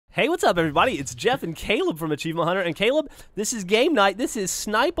Hey, what's up, everybody? It's Jeff and Caleb from Achievement Hunter. And Caleb, this is game night. This is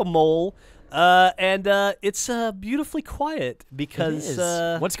Snipe-a-Mole. And it's beautifully quiet because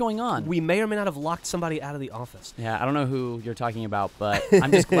what's going on? We may or may not have locked somebody out of the office. Yeah, I don't know who you're talking about, but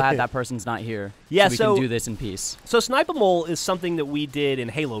I'm just glad that person's not here. Yeah, so we can do this in peace. So Snipe-a-Mole is something that we did in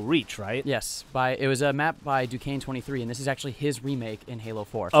Halo Reach, right? Yes, it was a map by Duquesne23, and this is actually his remake in Halo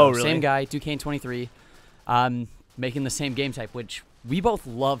 4. So oh, really? Same guy, Duquesne23, making the same game type, which we both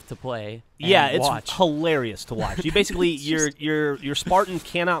love to play. And yeah, watch. It's hilarious to watch. You basically your Spartan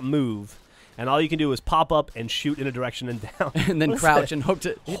cannot move. And all you can do is pop up and shoot in a direction and down. And then crouch and hope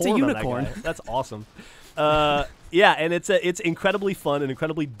to... It's a unicorn. That's awesome. Yeah, and it's incredibly fun and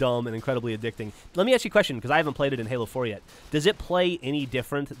incredibly dumb and incredibly addicting. Let me ask you a question, because I haven't played it in Halo 4 yet. Does it play any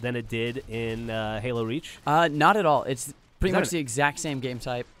different than it did in Halo Reach? Not at all. It's pretty much the exact same game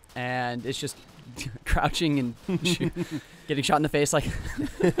type, and it's just crouching and getting shot in the face. Like,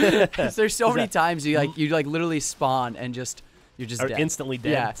 there's so many times you literally spawn and just... You're just dead. Instantly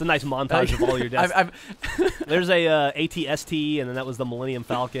dead. Yeah. It's a nice montage of all your deaths. There's a AT-ST, and then that was the Millennium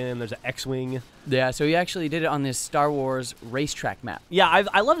Falcon. There's an X-Wing. Yeah, so he actually did it on this Star Wars racetrack map. Yeah,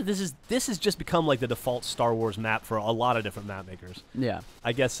 I love it. This has just become like the default Star Wars map for a lot of different map makers. Yeah.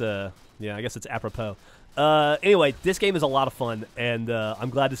 I guess it's apropos. Anyway, this game is a lot of fun, and I'm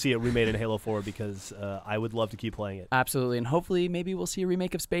glad to see it remade in Halo 4 because I would love to keep playing it. Absolutely, and hopefully maybe we'll see a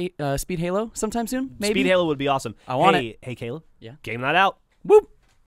remake of Speed Halo sometime soon. Maybe. Speed Halo would be awesome. I want it. Hey, Caleb. Yeah. Game night out. Whoop.